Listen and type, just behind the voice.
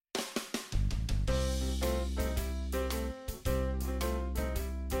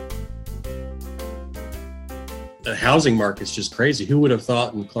The housing market's just crazy. Who would have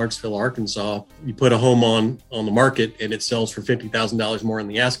thought in Clarksville, Arkansas, you put a home on the market and it sells for $50,000 more than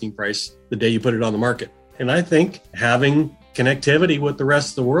the asking price the day you put it on the market? And I think having connectivity with the rest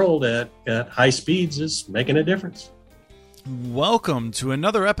of the world at high speeds is making a difference. Welcome to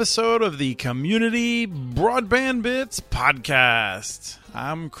another episode of the Community Broadband Bits podcast.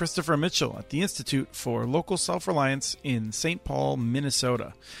 I'm Christopher Mitchell at the Institute for Local Self-Reliance in St. Paul,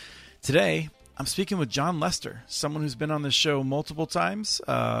 Minnesota. Today, I'm speaking with John Lester, someone who's been on this show multiple times,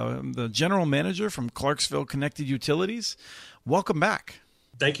 the general manager from Clarksville Connected Utilities. Welcome back.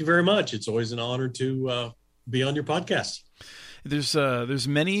 Thank you very much. It's always an honor to be on your podcast. There's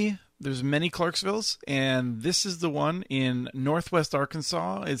many Clarksvilles, and this is the one in Northwest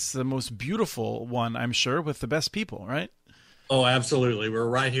Arkansas. It's the most beautiful one, I'm sure, with the best people, right? Oh, absolutely. We're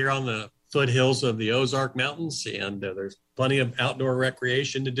right here on the foothills of the Ozark Mountains, and there's plenty of outdoor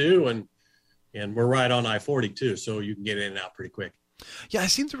recreation to do, and we're right on I-40 too, so you can get in and out pretty quick. Yeah, I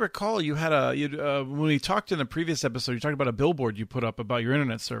seem to recall you had when we talked in a previous episode, you talked about a billboard you put up about your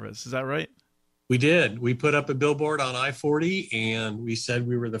internet service. Is that right? We did. We put up a billboard on I-40, and we said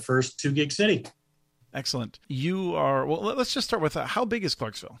we were the first 2-gig city. Excellent. You are, well, let's just start with how big is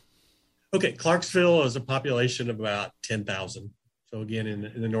Clarksville? Okay, Clarksville is a population of about 10,000. So again,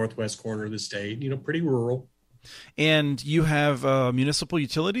 in the northwest corner of the state, pretty rural. And you have a municipal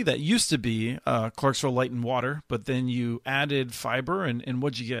utility that used to be Clarksville Light and Water, but then you added fiber, and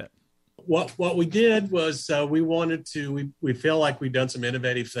what'd you get? What we did was we feel like we've done some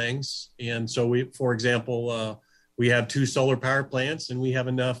innovative things. And so for example, we have 2 solar power plants, and we have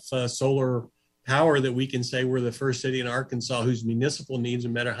enough solar power that we can say we're the first city in Arkansas whose municipal needs are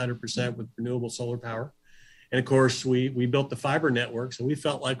met 100% with renewable solar power. And of course, we built the fiber network, so we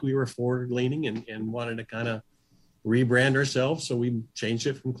felt like we were forward leaning and wanted to kind of rebrand ourselves. So we changed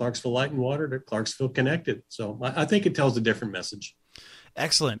it from Clarksville Light and Water to Clarksville Connected. So I think it tells a different message.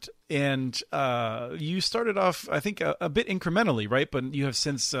 Excellent. And you started off, I think, a bit incrementally, right? But you have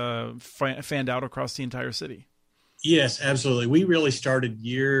since fanned out across the entire city. Yes, absolutely. We really started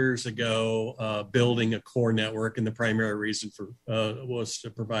years ago building a core network, and the primary reason was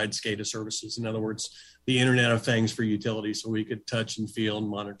to provide SCADA services. In other words, the Internet of Things for utilities, so we could touch and feel and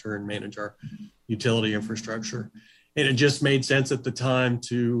monitor and manage our utility infrastructure. And it just made sense at the time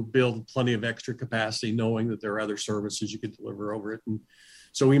to build plenty of extra capacity, knowing that there are other services you could deliver over it. And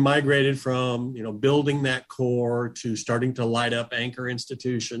so we migrated from, building that core to starting to light up anchor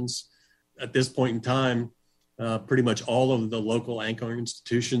institutions. At this point in time, pretty much all of the local anchor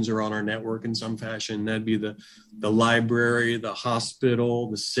institutions are on our network in some fashion. That'd be the library, the hospital,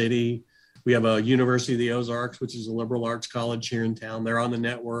 the city. We have a University of the Ozarks, which is a liberal arts college here in town. They're on the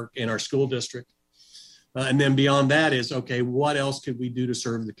network, and our school district. And then beyond that is, okay, what else could we do to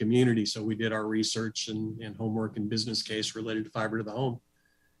serve the community? So we did our research and homework and business case related to fiber to the home.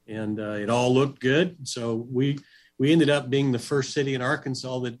 And it all looked good. So we ended up being the first city in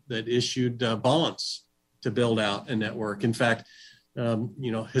Arkansas that issued bonds to build out a network. In fact,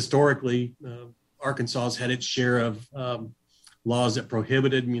 historically, Arkansas has had its share of laws that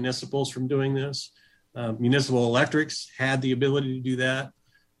prohibited municipals from doing this. Municipal electrics had the ability to do that,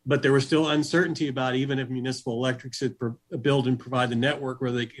 but there was still uncertainty about even if municipal electrics could build and provide the network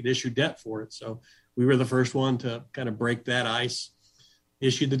where they could issue debt for it. So we were the first one to kind of break that ice,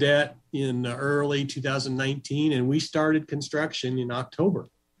 issued the debt in early 2019, and we started construction in October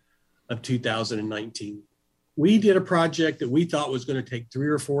of 2019. We did a project that we thought was going to take 3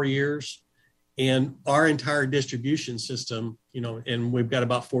 or 4 years, and our entire distribution system, and we've got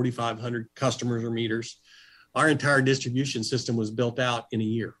about 4,500 customers or meters. Our entire distribution system was built out in a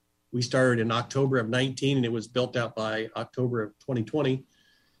year. We started in October of 19, and it was built out by October of 2020.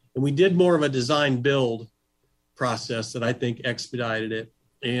 And we did more of a design build process that I think expedited it.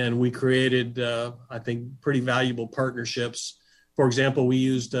 And we created, I think, pretty valuable partnerships. For example, we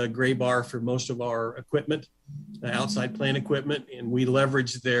used Graybar for most of our equipment, outside plant equipment, and we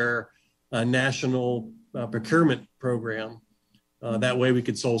leveraged their national procurement program. That way we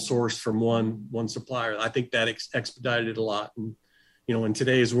could sole source from one supplier. I think that expedited it a lot. And, in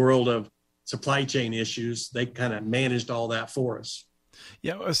today's world of supply chain issues, they kind of managed all that for us.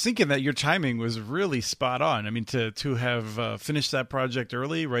 Yeah, I was thinking that your timing was really spot on. I mean, to have finished that project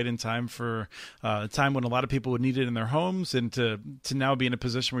early, right in time for a time when a lot of people would need it in their homes, and to now be in a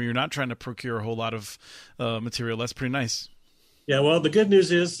position where you're not trying to procure a whole lot of material, that's pretty nice. Yeah, well, the good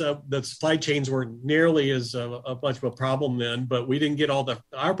news is the supply chains weren't nearly as much of a problem then, but we didn't get all the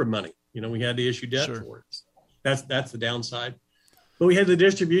ARPA money. We had to issue debt for it. That's the downside. But we had the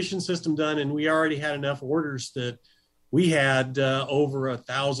distribution system done, and we already had enough orders that we had over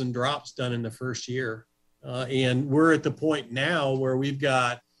 1,000 drops done in the first year. And we're at the point now where we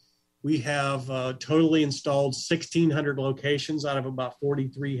have totally installed 1,600 locations out of about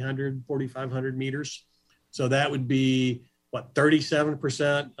 4,300, 4,500 meters. So that would be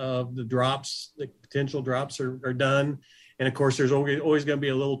 37% of the drops, the potential drops are done. And of course, there's always going to be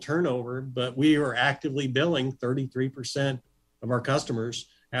a little turnover, but we are actively billing 33% of our customers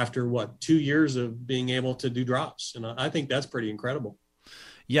after 2 years of being able to do drops. And I think that's pretty incredible.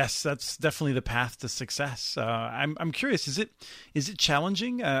 Yes, that's definitely the path to success. I'm curious, is it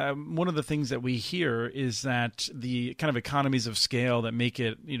challenging? One of the things that we hear is that the kind of economies of scale that make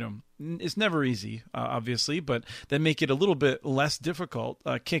it, it's never easy, obviously, but that make it a little bit less difficult,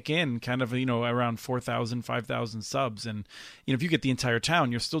 kick in kind of, around 4,000, 5,000 subs. And, if you get the entire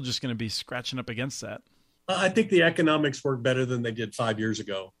town, you're still just going to be scratching up against that. I think the economics work better than they did 5 years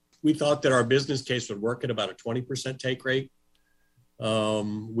ago. We thought that our business case would work at about a 20% take rate.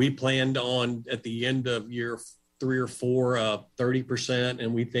 We planned on at the end of year 3 or 4, 30%.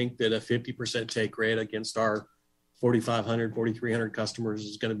 And we think that a 50% take rate against our 4,500, 4,300 customers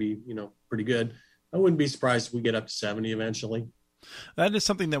is going to be, pretty good. I wouldn't be surprised if we get up to 70 eventually. That is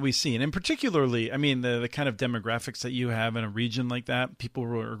something that we see. And particularly, the kind of demographics that you have in a region like that, people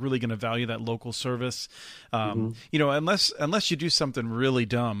are really going to value that local service. Unless you do something really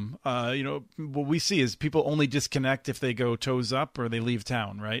dumb, what we see is people only disconnect if they go toes up or they leave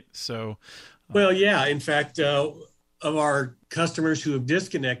town, right? So, well, yeah. In fact, of our customers who have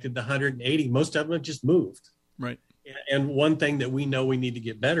disconnected, the 180, most of them have just moved. Right. And one thing that we know we need to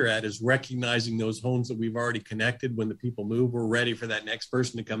get better at is recognizing those homes that we've already connected. When the people move, we're ready for that next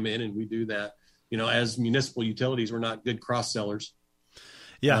person to come in, and we do that. As municipal utilities, we're not good cross sellers.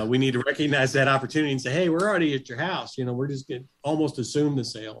 Yeah, we need to recognize that opportunity and say, "Hey, we're already at your house. We're just going to almost assume the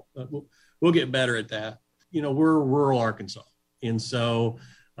sale." We'll get better at that. We're rural Arkansas, and so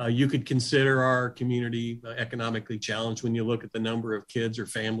you could consider our community economically challenged when you look at the number of kids or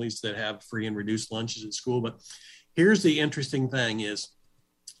families that have free and reduced lunches at school, but here's the interesting thing is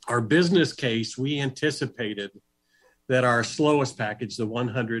our business case, we anticipated that our slowest package, the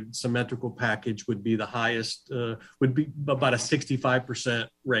 100 symmetrical package, would be the highest, would be about a 65%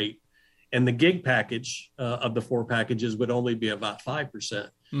 rate. And the gig package of the 4 packages would only be about 5%.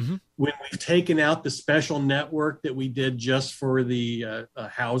 Mm-hmm. When we've taken out the special network that we did just for the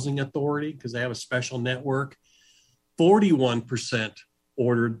housing authority, because they have a special network, 41%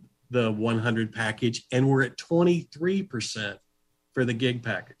 ordered the 100 package, and we're at 23% for the gig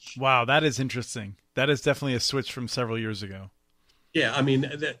package. Wow, that is interesting. That is definitely a switch from several years ago. Yeah,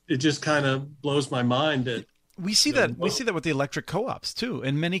 it just kind of blows my mind that we see that with the electric co-ops too.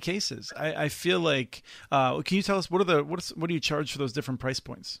 In many cases, I feel like. Can you tell us what do you charge for those different price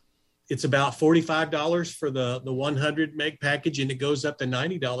points? It's about $45 for the 100 meg package, and it goes up to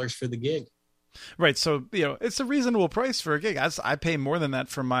 $90 for the gig. Right. So, it's a reasonable price for a gig. I pay more than that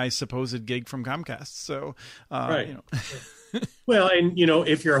for my supposed gig from Comcast. So, right. Well, and,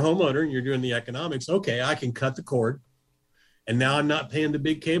 if you're a homeowner and you're doing the economics, okay, I can cut the cord and now I'm not paying the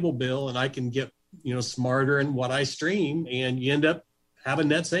big cable bill, and I can get, smarter in what I stream, and you end up having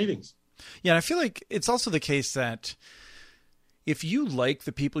net savings. Yeah. And I feel like it's also the case that if you like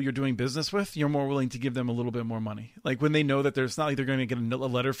the people you're doing business with, you're more willing to give them a little bit more money. Like when they know that there's not like they're going to get a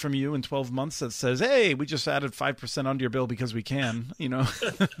letter from you in 12 months that says, "Hey, we just added 5% onto your bill because we can."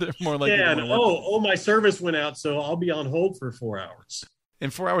 They're more likely. Yeah. And, my service went out, so I'll be on hold for 4 hours. In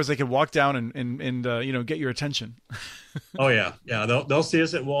 4 hours, they can walk down and get your attention. Oh yeah, yeah. They'll see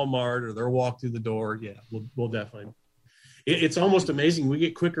us at Walmart, or they'll walk through the door. Yeah, we'll definitely. It's almost amazing. We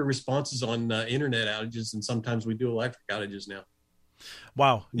get quicker responses on internet outages, and sometimes we do electric outages now.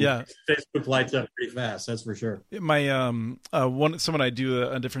 Wow. Yeah. Facebook lights up pretty fast. That's for sure. My someone I do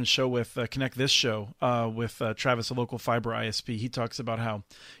a different show with, Connect This Show with Travis, a local fiber ISP. He talks about how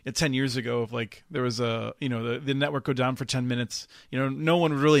 10 years ago, there was the network go down for 10 minutes, no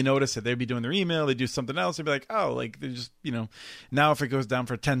one would really notice it. They'd be doing their email, they'd do something else. They'd be like, oh, they're just, now if it goes down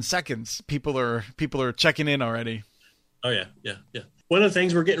for 10 seconds, people are checking in already. Oh yeah. Yeah. Yeah. One of the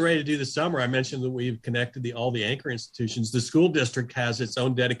things we're getting ready to do this summer, I mentioned that we've connected all the anchor institutions. The school district has its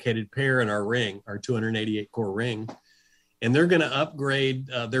own dedicated pair in our ring, our 288 core ring, and they're going to upgrade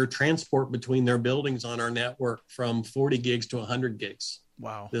their transport between their buildings on our network from 40 gigs to 100 gigs.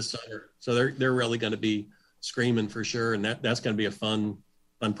 Wow. This summer. So they're really going to be screaming for sure, and that's going to be a fun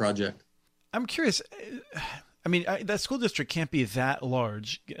project. I'm curious. That school district can't be that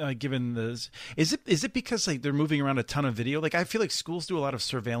large, given this. Is it because they're moving around a ton of video? I feel like schools do a lot of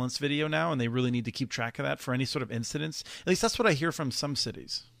surveillance video now, and they really need to keep track of that for any sort of incidents. At least that's what I hear from some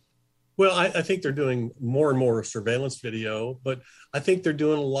cities. Well, I think they're doing more and more surveillance video, but I think they're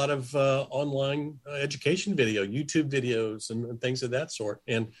doing a lot of online education video, YouTube videos, and things of that sort.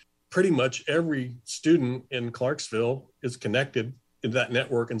 And pretty much every student in Clarksville is connected to that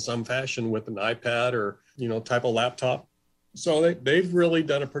network in some fashion with an iPad or, type of laptop. So they've really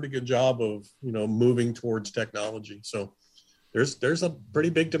done a pretty good job of, moving towards technology. So there's a pretty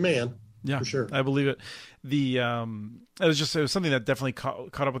big demand. Yeah, for sure. I believe it. It was something that definitely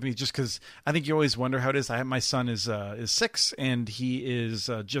caught up with me, just because I think you always wonder how it is. My son is 6, and he is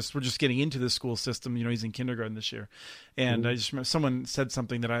we're just getting into the school system. He's in kindergarten this year, and I just remember someone said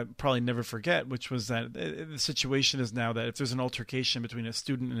something that I probably never forget, which was that the situation is now that if there's an altercation between a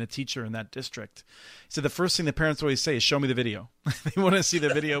student and a teacher in that district, so the first thing the parents always say is, "Show me the video." They want to see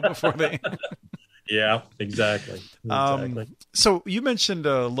the video before they. Yeah, exactly. So you mentioned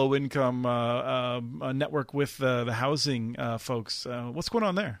a low income network with the housing folks. What's going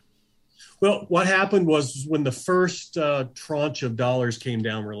on there? Well, what happened was when the first tranche of dollars came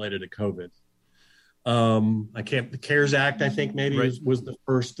down related to COVID, the CARES Act, I think maybe was the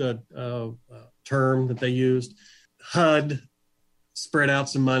first term that they used. HUD spread out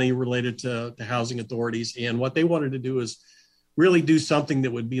some money related to housing authorities. And what they wanted to do is really do something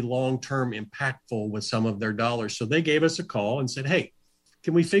that would be long-term impactful with some of their dollars. So they gave us a call and said, hey,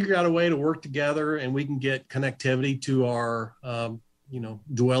 can we figure out a way to work together and we can get connectivity to our,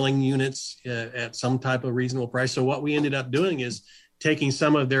 dwelling units at some type of reasonable price? So what we ended up doing is taking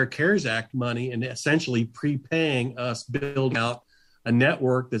some of their CARES Act money and essentially prepaying us building out a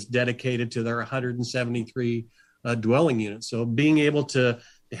network that's dedicated to their 173 dwelling units. So being able to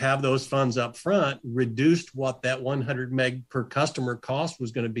have those funds up front reduced what that 100 meg per customer cost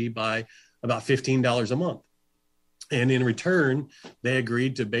was going to be by about $15 a month. And in return, they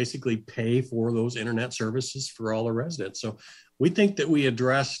agreed to basically pay for those internet services for all the residents. So we think that we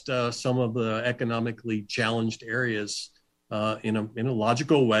addressed some of the economically challenged areas in a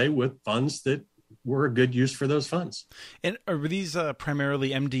logical way with funds that were a good use for those funds. And are these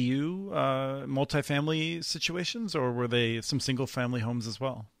primarily MDU multifamily situations, or were they some single family homes as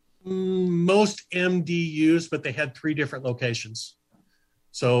well? Most MDUs, but they had 3 different locations.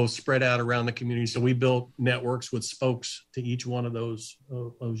 So spread out around the community. So we built networks with spokes to each one of those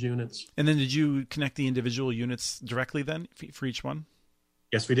units. And then did you connect the individual units directly then for each one?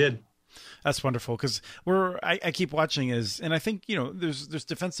 Yes, we did. That's wonderful, because I keep watching and I think, there's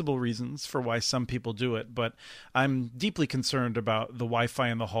defensible reasons for why some people do it, but I'm deeply concerned about the Wi-Fi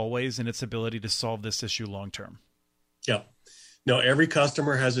in the hallways and its ability to solve this issue long term. Yeah. No, every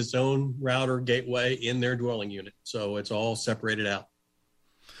customer has its own router gateway in their dwelling unit. So it's all separated out.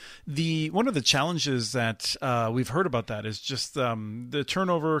 One of the challenges that we've heard about that is just the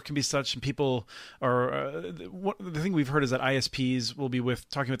turnover can be such, and people are the thing we've heard is that ISPs will be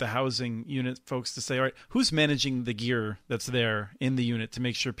talking with the housing unit folks to say, all right, who's managing the gear that's there in the unit to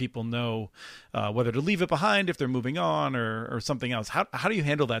make sure people know whether to leave it behind if they're moving on or something else. How do you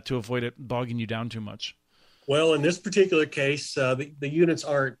handle that to avoid it bogging you down too much? Well, in this particular case, the units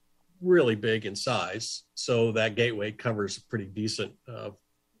aren't really big in size, so that gateway covers pretty decent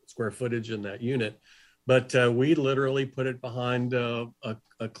square footage in that unit, but we literally put it behind a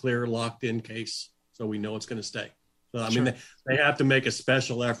clear locked-in case, so we know it's going to stay. So, Sure. They have to make a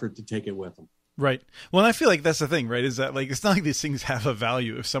special effort to take it with them. Right. Well, I feel like that's the thing, right? Is that it's not like these things have a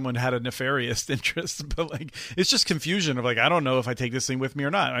value if someone had a nefarious interest, but it's just confusion of I don't know if I take this thing with me or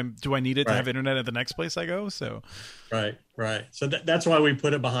not. Do I need it to have internet at the next place I go? So, right. So that's why we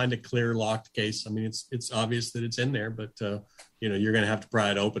put it behind a clear locked case. It's obvious that it's in there, but you're going to have to pry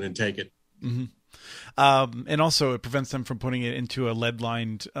it open and take it. Mm-hmm. And also it prevents them from putting it into a lead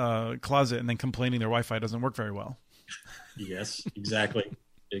lined closet and then complaining their Wi-Fi doesn't work very well. Yes, exactly.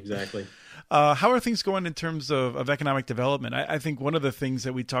 Exactly. How are things going in terms of economic development? I think one of the things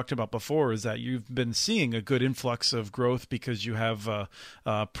that we talked about before is that you've been seeing a good influx of growth because you have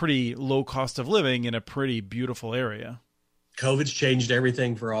a pretty low cost of living in a pretty beautiful area. COVID's changed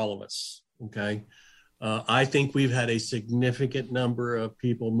everything for all of us. Okay. I think we've had a significant number of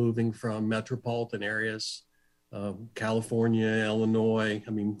people moving from metropolitan areas, California, Illinois.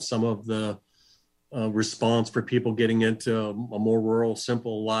 Some of the response for people getting into a more rural,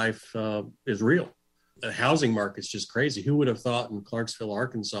 simple life is real. The housing market's just crazy. Who would have thought in Clarksville,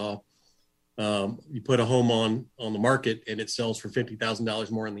 Arkansas, you put a home on the market and it sells for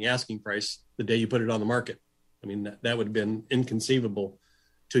 $50,000 more than the asking price the day you put it on the market? That would have been inconceivable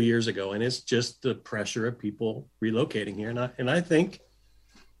 2 years ago. And it's just the pressure of people relocating here. And I think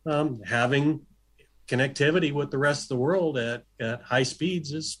having connectivity with the rest of the world at high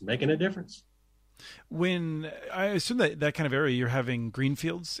speeds is making a difference. When I assume that kind of area, you're having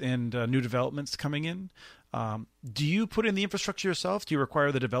greenfields and new developments coming in. Do you put in the infrastructure yourself? Do you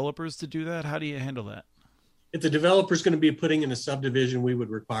require the developers to do that? How do you handle that? If the developer's going to be putting in a subdivision, we would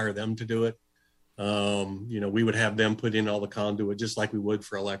require them to do it. We would have them put in all the conduit just like we would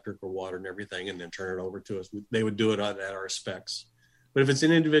for electric or water and everything, and then turn it over to us. They would do it at our specs. But if it's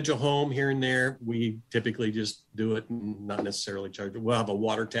an individual home here and there, we typically just do it and not necessarily charge it. We'll have a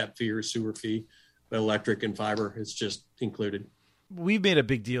water tap fee or sewer fee, but electric and fiber, it's just included. We made a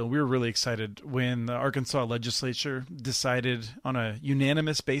big deal. We were really excited when the Arkansas legislature decided on a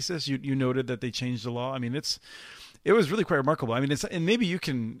unanimous basis. You noted that they changed the law. I mean, it was really quite remarkable. I mean, and maybe you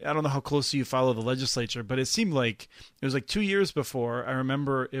can, I don't know how closely you follow the legislature, but it seemed like it was like 2 years before. I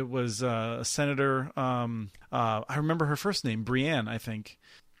remember it was a senator. I remember her first name, Breanne, I think.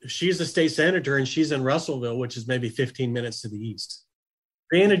 She's a state senator, and she's in Russellville, which is maybe 15 minutes to the east.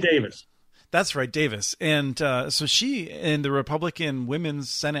 Breanna Davis. That's right, Davis. And so she and the Republican Women's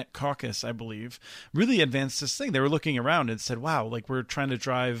Senate Caucus, I believe, really advanced this thing. They were looking around and said, wow, like we're trying to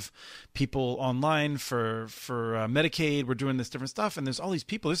drive people online for Medicaid. We're doing this different stuff. And there's all these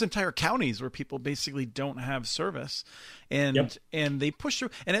people. There's entire counties where people basically don't have service. And they pushed through.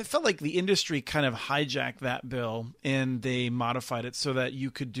 And it felt like the industry kind of hijacked that bill and they modified it so that you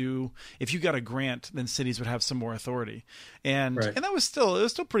could do, if you got a grant, then cities would have some more authority. And that was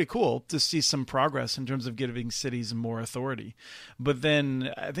still pretty cool to see some progress in terms of giving cities more authority. But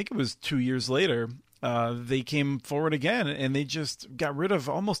then I think it was 2 years later, they came forward again and they just got rid of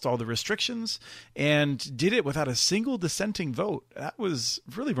almost all the restrictions and did it without a single dissenting vote. That was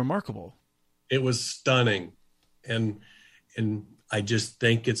really remarkable. It was stunning. And I just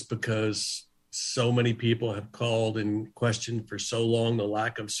think it's because so many people have called and questioned for so long the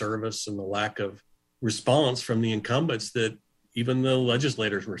lack of service and the lack of response from the incumbents that even the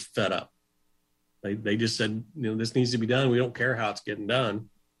legislators were fed up. They just said, this needs to be done. We don't care how it's getting done.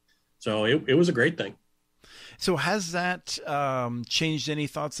 So it was a great thing. So has that changed any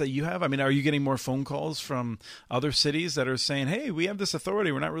thoughts that you have? I mean, are you getting more phone calls from other cities that are saying, hey, we have this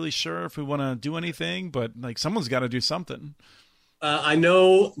authority. We're not really sure if we want to do anything, but like someone's got to do something. I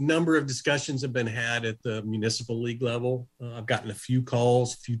know a number of discussions have been had at the municipal league level. I've gotten a few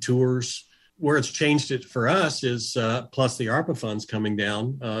calls, a few tours. Where it's changed it for us is, plus the ARPA funds coming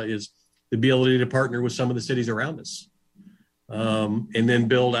down, is the ability to partner with some of the cities around us. And then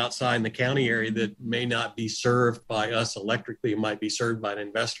build outside in the county area that may not be served by us electrically. It might be served by an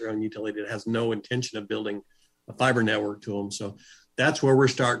investor-owned utility that has no intention of building a fiber network to them. So that's where we're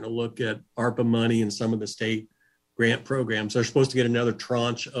starting to look at ARPA money and some of the state grant programs. They're supposed to get another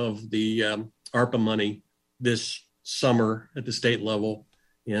tranche of the ARPA money this summer at the state level.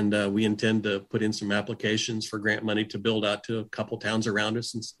 And we intend to put in some applications for grant money to build out to a couple towns around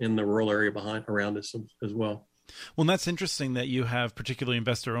us and in the rural area around us as well. Well, and that's interesting that you have particularly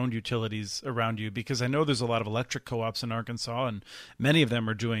investor-owned utilities around you, because I know there's a lot of electric co-ops in Arkansas, and many of them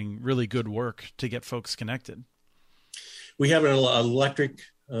are doing really good work to get folks connected. We have an electric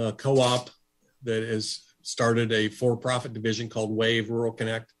co-op that has started a for-profit division called Wave Rural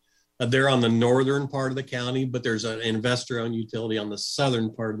Connect. They're on the northern part of the county, but there's an investor-owned utility on the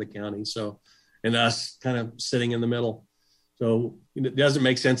southern part of the county. So, and us kind of sitting in the middle. So it doesn't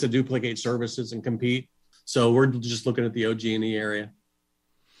make sense to duplicate services and compete. So we're just looking at the OG&E area.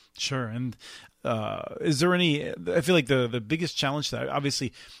 Sure. And is there any, I feel like the biggest challenge that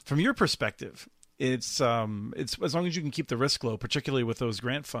obviously from your perspective, it's as long as you can keep the risk low, particularly with those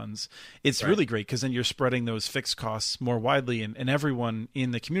grant funds, it's really great because then you're spreading those fixed costs more widely and everyone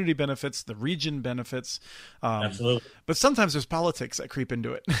in the community benefits, the region benefits. Absolutely. But sometimes there's politics that creep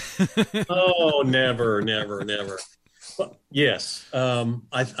into it. Oh, never. Well, yes.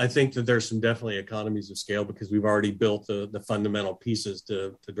 I think that there's some definitely economies of scale because we've already built the fundamental pieces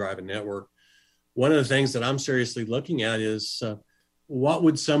to drive a network. One of the things that I'm seriously looking at is what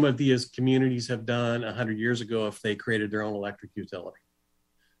would some of these communities have done 100 years ago if they created their own electric utility?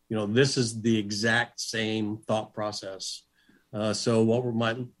 This is the exact same thought process. So what we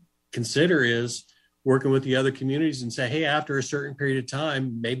might consider is working with the other communities and say, hey, after a certain period of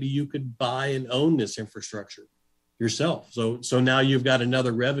time, maybe you could buy and own this infrastructure yourself. So now you've got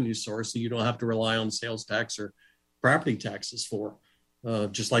another revenue source that you don't have to rely on sales tax or property taxes for,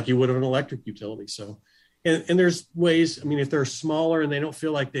 just like you would of an electric utility. So, and there's ways, I mean, if they're smaller and they don't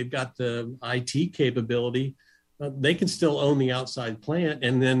feel like they've got the IT capability, they can still own the outside plant,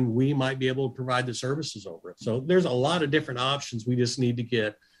 and then we might be able to provide the services over it. So there's a lot of different options. We just need to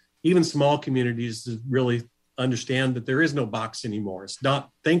get even small communities to really understand that there is no box anymore. It's not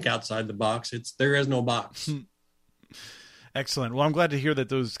think outside the box. It's there is no box. Excellent. Well, I'm glad to hear that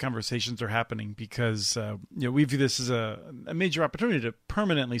those conversations are happening because we view this as a major opportunity to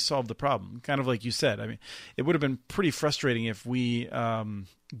permanently solve the problem. Kind of like you said. I mean, it would have been pretty frustrating if we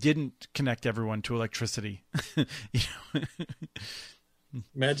didn't connect everyone to electricity.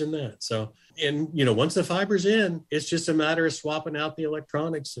 Imagine that. So, and once the fiber's in, it's just a matter of swapping out the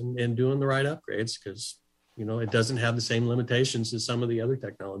electronics and doing the right upgrades because it doesn't have the same limitations as some of the other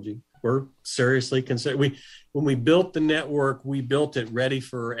technology. We're seriously considering. When we built the network, we built it ready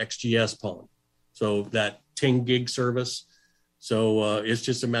for XGS PON, so that 10 gig service. So it's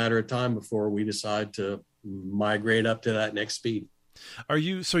just a matter of time before we decide to migrate up to that next speed.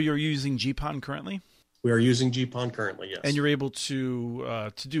 You're using GPON currently? We are using GPON currently, yes. And you're able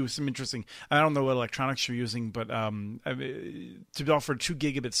to do some interesting, I don't know what electronics you're using, but to offer 2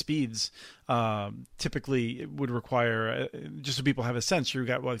 gigabit speeds, typically it would require, just so people have a sense, you've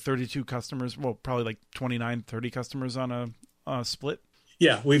got 32 customers, probably like 29, 30 customers on a split.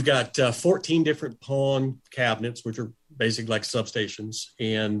 Yeah, we've got 14 different PON cabinets, which are basically like substations.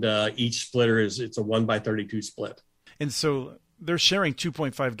 And each splitter it's a 1x32 split. And so they're sharing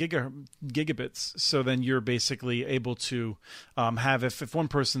 2.5 gigabits. So then you're basically able to have, if one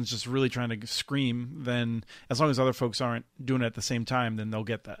person's just really trying to scream, then as long as other folks aren't doing it at the same time, then they'll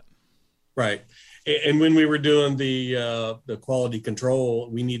get that. Right. And when we were doing the quality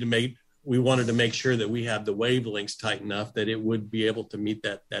control, we wanted to make sure that we had the wavelengths tight enough that it would be able to meet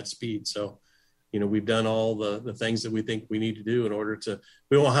that speed. So, we've done all the things that we think we need to do in order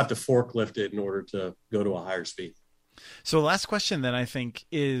we won't have to forklift it in order to go to a higher speed. So the last question then I think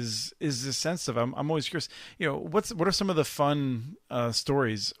is the sense of, I'm always curious, what are some of the fun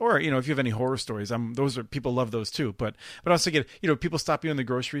stories, or, if you have any horror stories, people love those too, but also get, people stop you in the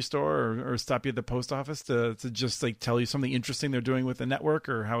grocery store or stop you at the post office to just like tell you something interesting they're doing with the network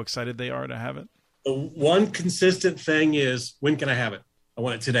or how excited they are to have it. The one consistent thing is, when can I have it? I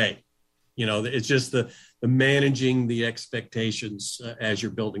want it today. It's just the managing the expectations as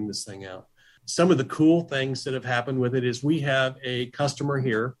you're building this thing out. Some of the cool things that have happened with it is we have a customer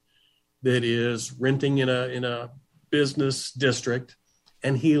here that is renting in a business district,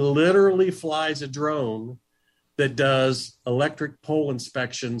 and he literally flies a drone that does electric pole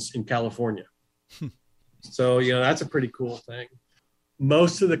inspections in California. So, that's a pretty cool thing.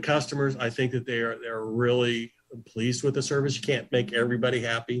 Most of the customers, I think that they're really pleased with the service. You can't make everybody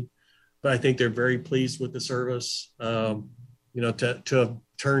happy, but I think they're very pleased with the service. To have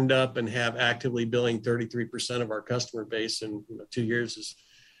turned up and have actively billing 33% of our customer base in 2 years is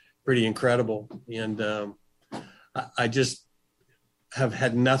pretty incredible. And I just have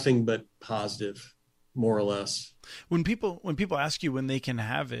had nothing but positive, more or less. When people ask you when they can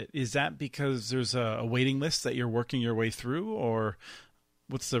have it, is that because there's a waiting list that you're working your way through, or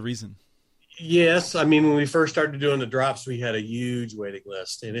what's the reason? Yes. I mean, when we first started doing the drops, we had a huge waiting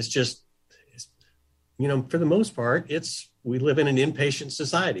list, and it's just, for the most part, we live in an impatient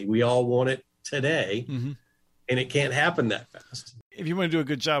society. We all want it today, and it can't happen that fast. If you want to do a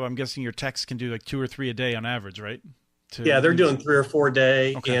good job, I'm guessing your techs can do like 2 or 3 a day on average, right? They're doing 3 or 4 a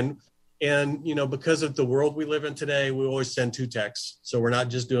day. Okay. And because of the world we live in today, we always send 2 techs. So we're not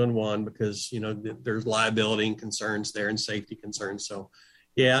just doing one because, there's liability and concerns there and safety concerns. So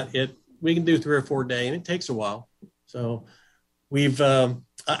we can do 3 or 4 a day, and it takes a while. So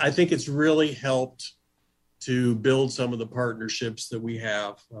I think it's really helped to build some of the partnerships that we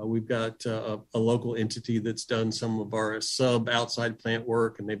have. We've got a local entity that's done some of our outside plant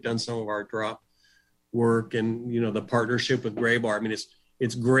work, and they've done some of our drop work, and the partnership with Graybar. I mean,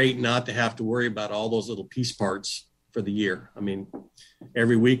 it's great not to have to worry about all those little piece parts for the year. I mean,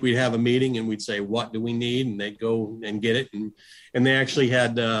 every week we'd have a meeting and we'd say, what do we need? And they'd go and get it. And they actually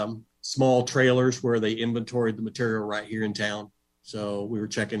had small trailers where they inventoried the material right here in town. So we were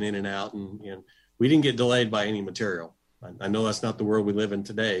checking in and out, and we didn't get delayed by any material. I know that's not the world we live in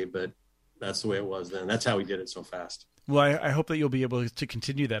today, but that's the way it was then. That's how we did it so fast. Well, I hope that you'll be able to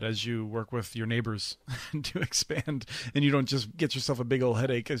continue that as you work with your neighbors to expand, and you don't just get yourself a big old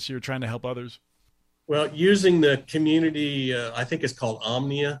headache as you're trying to help others. Well, using the community, I think it's called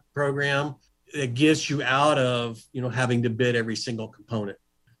Omnia program, it gets you out of, having to bid every single component.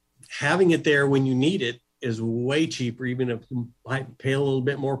 Having it there when you need it is way cheaper, even if you might pay a little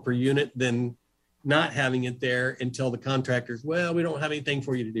bit more per unit than not having it there until the contractors, we don't have anything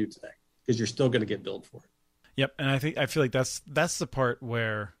for you to do today, because you're still going to get billed for it. Yep. And I feel like that's the part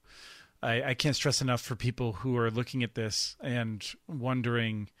where I can't stress enough for people who are looking at this and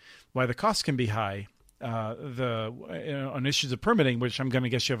wondering why the costs can be high. On issues of permitting, which I'm going to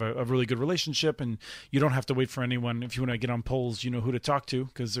guess you have a really good relationship, and you don't have to wait for anyone. If you want to get on polls, you know who to talk to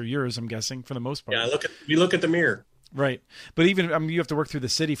because they're yours, I'm guessing, for the most part. Yeah, we look at the mirror. Right. But even, I mean, you have to work through the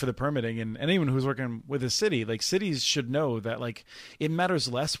city for the permitting, and anyone who's working with a city, like cities should know that like it matters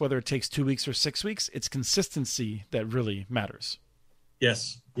less whether it takes 2 weeks or 6 weeks. It's consistency that really matters.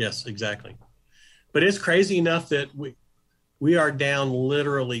 Yes, exactly. But it's crazy enough that we are down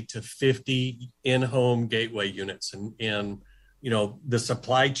literally to 50 in-home gateway units, and the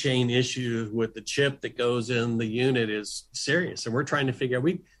supply chain issue with the chip that goes in the unit is serious, and we're trying to figure out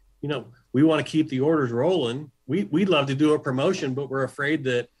we want to keep the orders rolling. We'd love to do a promotion, but we're afraid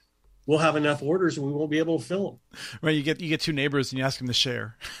that we'll have enough orders and we won't be able to fill them. Right. You get two neighbors and you ask them to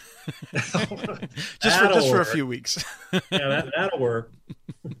share. just for a few weeks. Yeah, that'll work.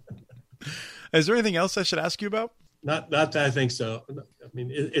 Is there anything else I should ask you about? Not that I think so. I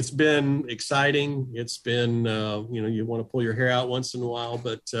mean, it's been exciting. It's been, you want to pull your hair out once in a while,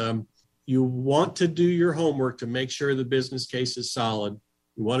 but you want to do your homework to make sure the business case is solid.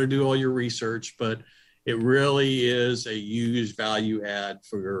 You want to do all your research, but it really is a huge value add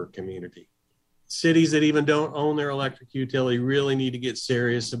for your community. Cities that even don't own their electric utility really need to get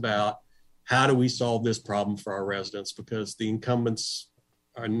serious about how do we solve this problem for our residents, because the incumbents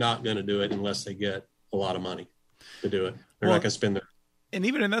are not going to do it unless they get a lot of money to do it. They're not going to spend their. And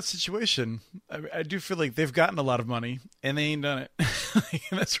even in that situation, I do feel like they've gotten a lot of money and they ain't done it.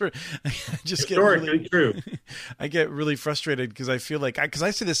 That's where I just I get really frustrated because I feel like, because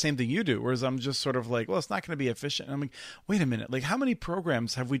I say the same thing you do, whereas I'm just sort of like, well, it's not going to be efficient. And I'm like, wait a minute, like how many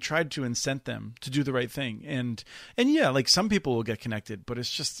programs have we tried to incent them to do the right thing? And yeah, like some people will get connected, but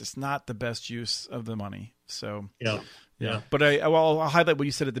it's not the best use of the money. So yeah. But I'll highlight what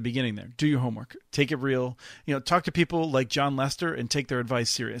you said at the beginning there. Do your homework. Take it real. Talk to people like John Lester and take their advice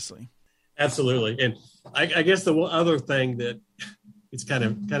seriously. Absolutely. And I guess the other thing that it's kind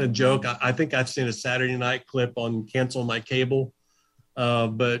of joke. I think I've seen a Saturday night clip on Cancel My Cable.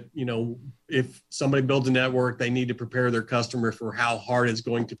 But if somebody builds a network, they need to prepare their customer for how hard it's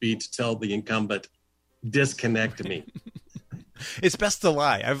going to be to tell the incumbent, disconnect me. It's best to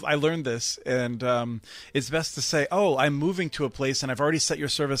lie. I learned this, and it's best to say, "Oh, I'm moving to a place, and I've already set your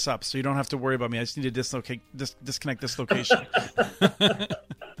service up, so you don't have to worry about me. I just need to disconnect this location."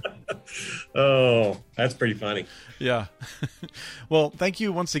 Oh, that's pretty funny. Yeah. Well, thank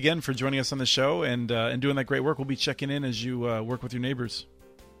you once again for joining us on the show and doing that great work. We'll be checking in as you work with your neighbors.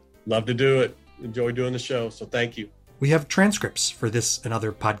 Love to do it. Enjoy doing the show. So thank you. We have transcripts for this and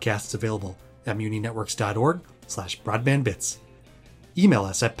other podcasts available at muninetworks.org/broadbandbits. Email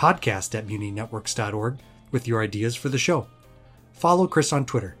us at podcast@muninetworks.org with your ideas for the show. Follow Chris on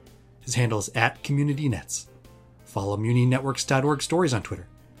Twitter. His handle is @CommunityNets. Follow muninetworks.org stories on Twitter.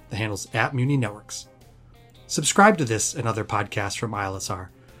 The handle's @muninetworks. Subscribe to this and other podcasts from ILSR,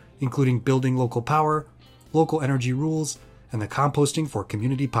 including Building Local Power, Local Energy Rules, and the Composting for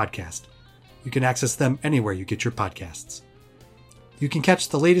Community podcast. You can access them anywhere you get your podcasts. You can catch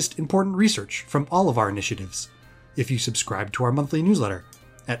the latest important research from all of our initiatives if you subscribe to our monthly newsletter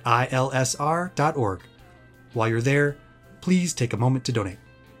at ilsr.org. While you're there, please take a moment to donate.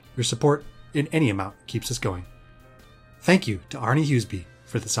 Your support in any amount keeps us going. Thank you to Arnie Hughesby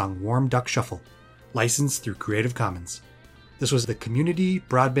for the song Warm Duck Shuffle, licensed through Creative Commons. This was the Community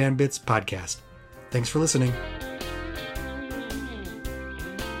Broadband Bits podcast. Thanks for listening.